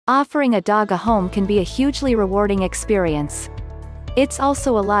Offering a dog a home can be a hugely rewarding experience. It's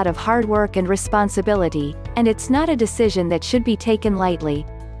also a lot of hard work and responsibility, and it's not a decision that should be taken lightly.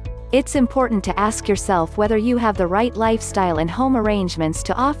 It's important to ask yourself whether you have the right lifestyle and home arrangements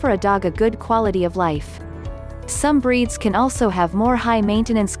to offer a dog a good quality of life. Some breeds can also have more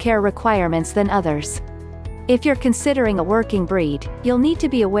high-maintenance care requirements than others. If you're considering a working breed, you'll need to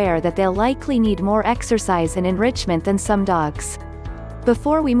be aware that they'll likely need more exercise and enrichment than some dogs.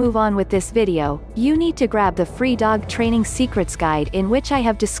 Before we move on with this video, you need to grab the free Dog Training Secrets Guide, in which I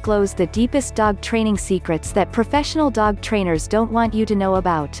have disclosed the deepest dog training secrets that professional dog trainers don't want you to know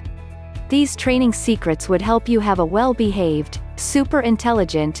about. These training secrets would help you have a well-behaved, super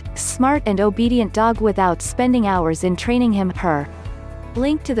intelligent, smart and obedient dog without spending hours in training him/her.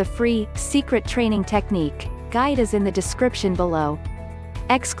 Link to the free Secret Training Technique guide is in the description below.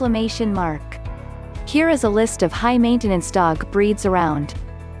 Exclamation mark. Here is a list of high-maintenance dog breeds around.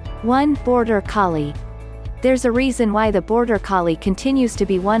 1. Border Collie. There's a reason why the Border Collie continues to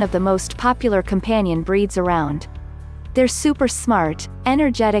be one of the most popular companion breeds around. They're super smart,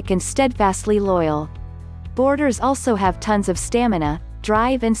 energetic and steadfastly loyal. Borders also have tons of stamina,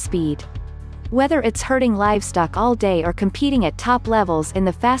 drive and speed. Whether it's herding livestock all day or competing at top levels in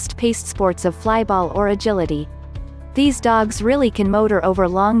the fast-paced sports of flyball or agility, these dogs really can motor over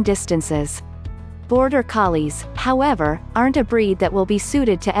long distances. Border Collies, however, aren't a breed that will be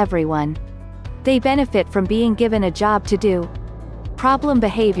suited to everyone. They benefit from being given a job to do. Problem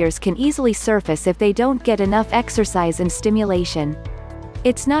behaviors can easily surface if they don't get enough exercise and stimulation.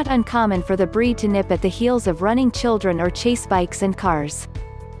 It's not uncommon for the breed to nip at the heels of running children or chase bikes and cars.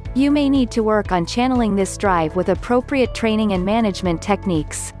 You may need to work on channeling this drive with appropriate training and management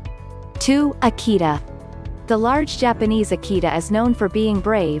techniques. 2. Akita. The large Japanese Akita is known for being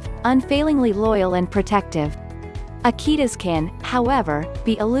brave, unfailingly loyal and protective. Akitas can, however,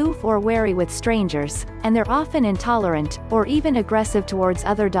 be aloof or wary with strangers, and they're often intolerant, or even aggressive towards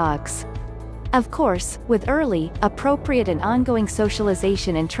other dogs. Of course, with early, appropriate and ongoing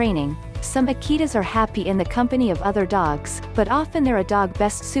socialization and training, some Akitas are happy in the company of other dogs, but often they're a dog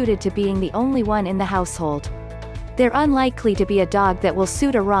best suited to being the only one in the household. They're unlikely to be a dog that will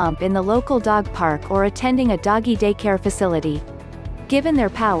suit a romp in the local dog park or attending a doggy daycare facility. Given their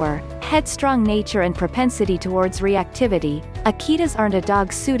power, headstrong nature and propensity towards reactivity, Akitas aren't a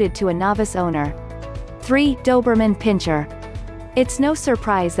dog suited to a novice owner. 3. Doberman Pinscher. It's no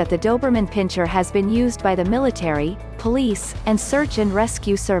surprise that the Doberman Pinscher has been used by the military, police, and search and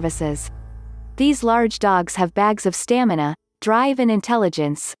rescue services. These large dogs have bags of stamina, drive and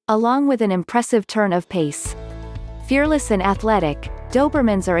intelligence, along with an impressive turn of pace. Fearless and athletic,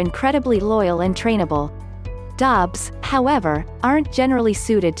 Dobermans are incredibly loyal and trainable. Dobs, however, aren't generally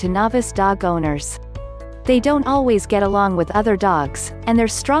suited to novice dog owners. They don't always get along with other dogs, and their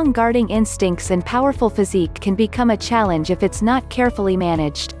strong guarding instincts and powerful physique can become a challenge if it's not carefully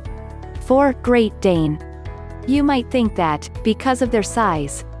managed. 4. Great Dane. You might think that, because of their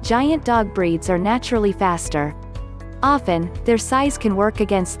size, giant dog breeds are naturally faster. Often, their size can work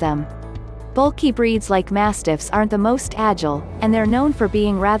against them. Bulky breeds like Mastiffs aren't the most agile, and they're known for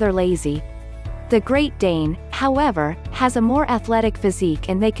being rather lazy. The Great Dane, however, has a more athletic physique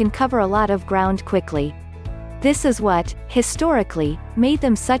and they can cover a lot of ground quickly. This is what, historically, made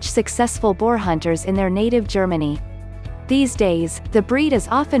them such successful boar hunters in their native Germany. These days, the breed is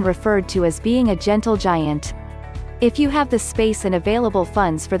often referred to as being a gentle giant. If you have the space and available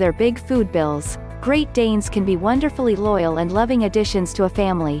funds for their big food bills, Great Danes can be wonderfully loyal and loving additions to a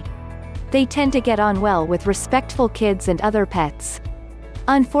family. They tend to get on well with respectful kids and other pets.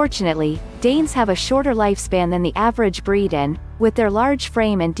 Unfortunately, Danes have a shorter lifespan than the average breed and, with their large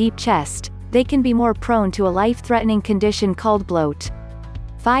frame and deep chest, they can be more prone to a life-threatening condition called bloat.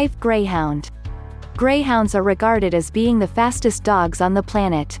 5. Greyhound. Greyhounds are regarded as being the fastest dogs on the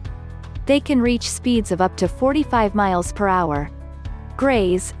planet. They can reach speeds of up to 45 miles per hour.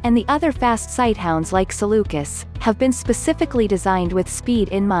 Greys, and the other fast sighthounds like Seleucus, have been specifically designed with speed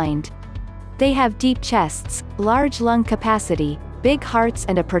in mind. They have deep chests, large lung capacity, big hearts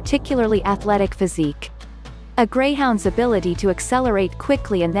and a particularly athletic physique. A greyhound's ability to accelerate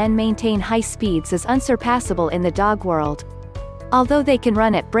quickly and then maintain high speeds is unsurpassable in the dog world. Although they can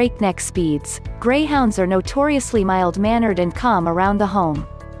run at breakneck speeds, greyhounds are notoriously mild-mannered and calm around the home.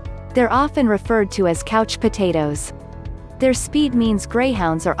 They're often referred to as couch potatoes. Their speed means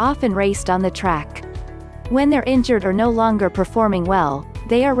greyhounds are often raced on the track. When they're injured or no longer performing well,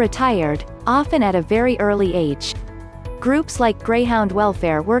 they are retired, often at a very early age. Groups like Greyhound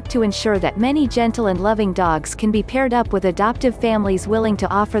Welfare work to ensure that many gentle and loving dogs can be paired up with adoptive families willing to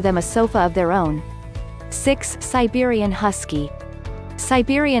offer them a sofa of their own. 6. Siberian Husky.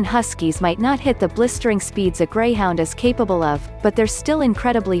 Siberian Huskies might not hit the blistering speeds a greyhound is capable of, but they're still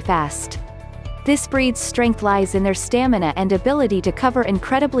incredibly fast. This breed's strength lies in their stamina and ability to cover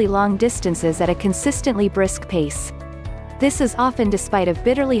incredibly long distances at a consistently brisk pace. This is often despite of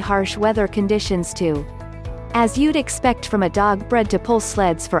bitterly harsh weather conditions too. As you'd expect from a dog bred to pull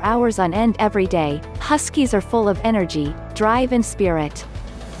sleds for hours on end every day, Huskies are full of energy, drive and spirit.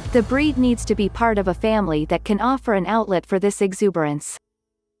 The breed needs to be part of a family that can offer an outlet for this exuberance.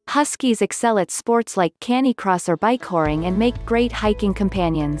 Huskies excel at sports like canicross or bikehorring and make great hiking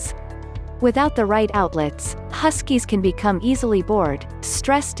companions. Without the right outlets, Huskies can become easily bored,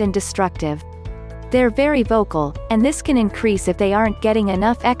 stressed and destructive. They're very vocal, and this can increase if they aren't getting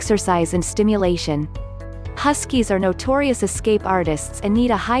enough exercise and stimulation. Huskies are notorious escape artists and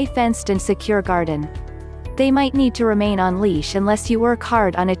need a high-fenced and secure garden. They might need to remain on leash unless you work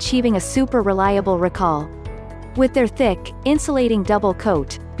hard on achieving a super reliable recall. With their thick, insulating double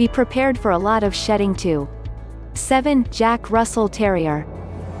coat, be prepared for a lot of shedding too. 7. Jack Russell Terrier.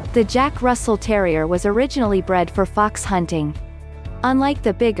 The Jack Russell Terrier was originally bred for fox hunting. Unlike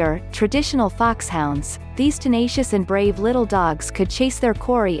the bigger, traditional foxhounds, these tenacious and brave little dogs could chase their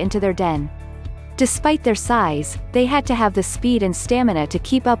quarry into their den. Despite their size, they had to have the speed and stamina to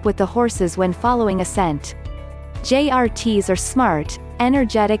keep up with the horses when following a scent. JRTs are smart,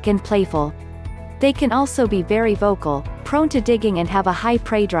 energetic and playful. They can also be very vocal, prone to digging and have a high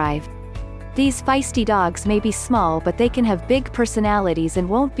prey drive. These feisty dogs may be small but they can have big personalities and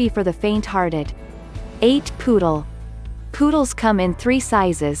won't be for the faint-hearted. 8. Poodle. Poodles come in 3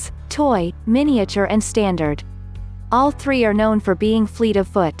 sizes: toy, miniature and standard. All 3 are known for being fleet of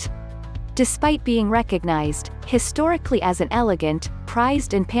foot. Despite being recognized, historically as an elegant,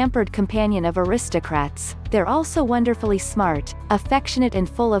 prized and pampered companion of aristocrats, they're also wonderfully smart, affectionate and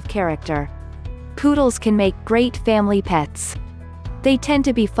full of character. Poodles can make great family pets. They tend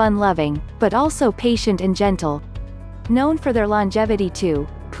to be fun-loving, but also patient and gentle. Known for their longevity too,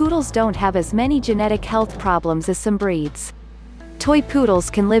 poodles don't have as many genetic health problems as some breeds. Toy poodles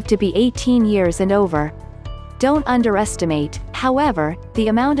can live to be 18 years and over. Don't underestimate, however, the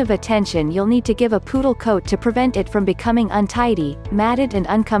amount of attention you'll need to give a poodle coat to prevent it from becoming untidy, matted and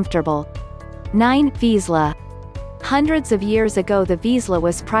uncomfortable. 9. Vizsla. Hundreds of years ago the Vizsla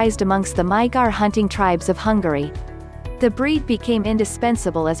was prized amongst the Magyar hunting tribes of Hungary. The breed became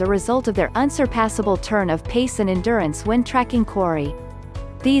indispensable as a result of their unsurpassable turn of pace and endurance when tracking quarry.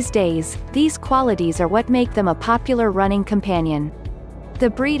 These days, these qualities are what make them a popular running companion. The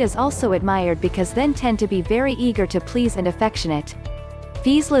breed is also admired because they tend to be very eager to please and affectionate.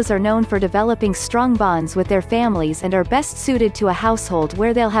 Vizslas are known for developing strong bonds with their families and are best suited to a household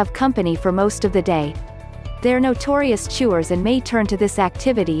where they'll have company for most of the day. They're notorious chewers and may turn to this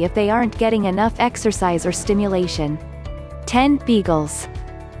activity if they aren't getting enough exercise or stimulation. 10. Beagles.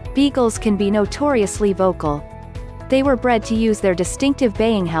 Beagles can be notoriously vocal. They were bred to use their distinctive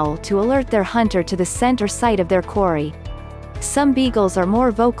baying howl to alert their hunter to the scent or sight of their quarry. Some beagles are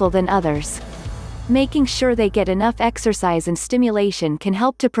more vocal than others. Making sure they get enough exercise and stimulation can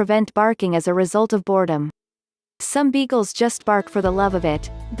help to prevent barking as a result of boredom. Some beagles just bark for the love of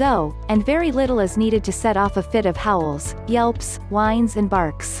it, though, and very little is needed to set off a fit of howls, yelps, whines and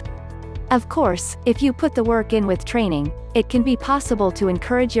barks. Of course, if you put the work in with training, it can be possible to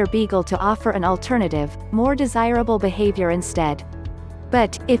encourage your beagle to offer an alternative, more desirable behavior instead.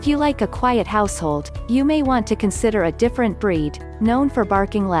 But, if you like a quiet household, you may want to consider a different breed, known for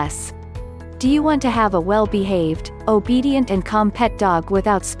barking less. Do you want to have a well-behaved, obedient and calm pet dog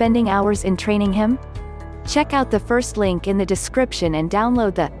without spending hours in training him? Check out the first link in the description and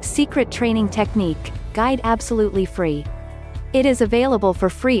download the Secret Training Technique guide absolutely free. It is available for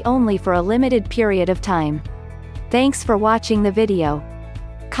free only for a limited period of time. Thanks for watching the video.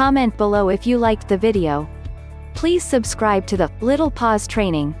 Comment below if you liked the video. Please subscribe to the Little Paws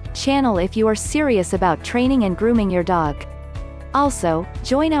Training channel if you are serious about training and grooming your dog. Also,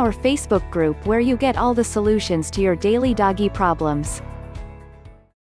 join our Facebook group where you get all the solutions to your daily doggy problems.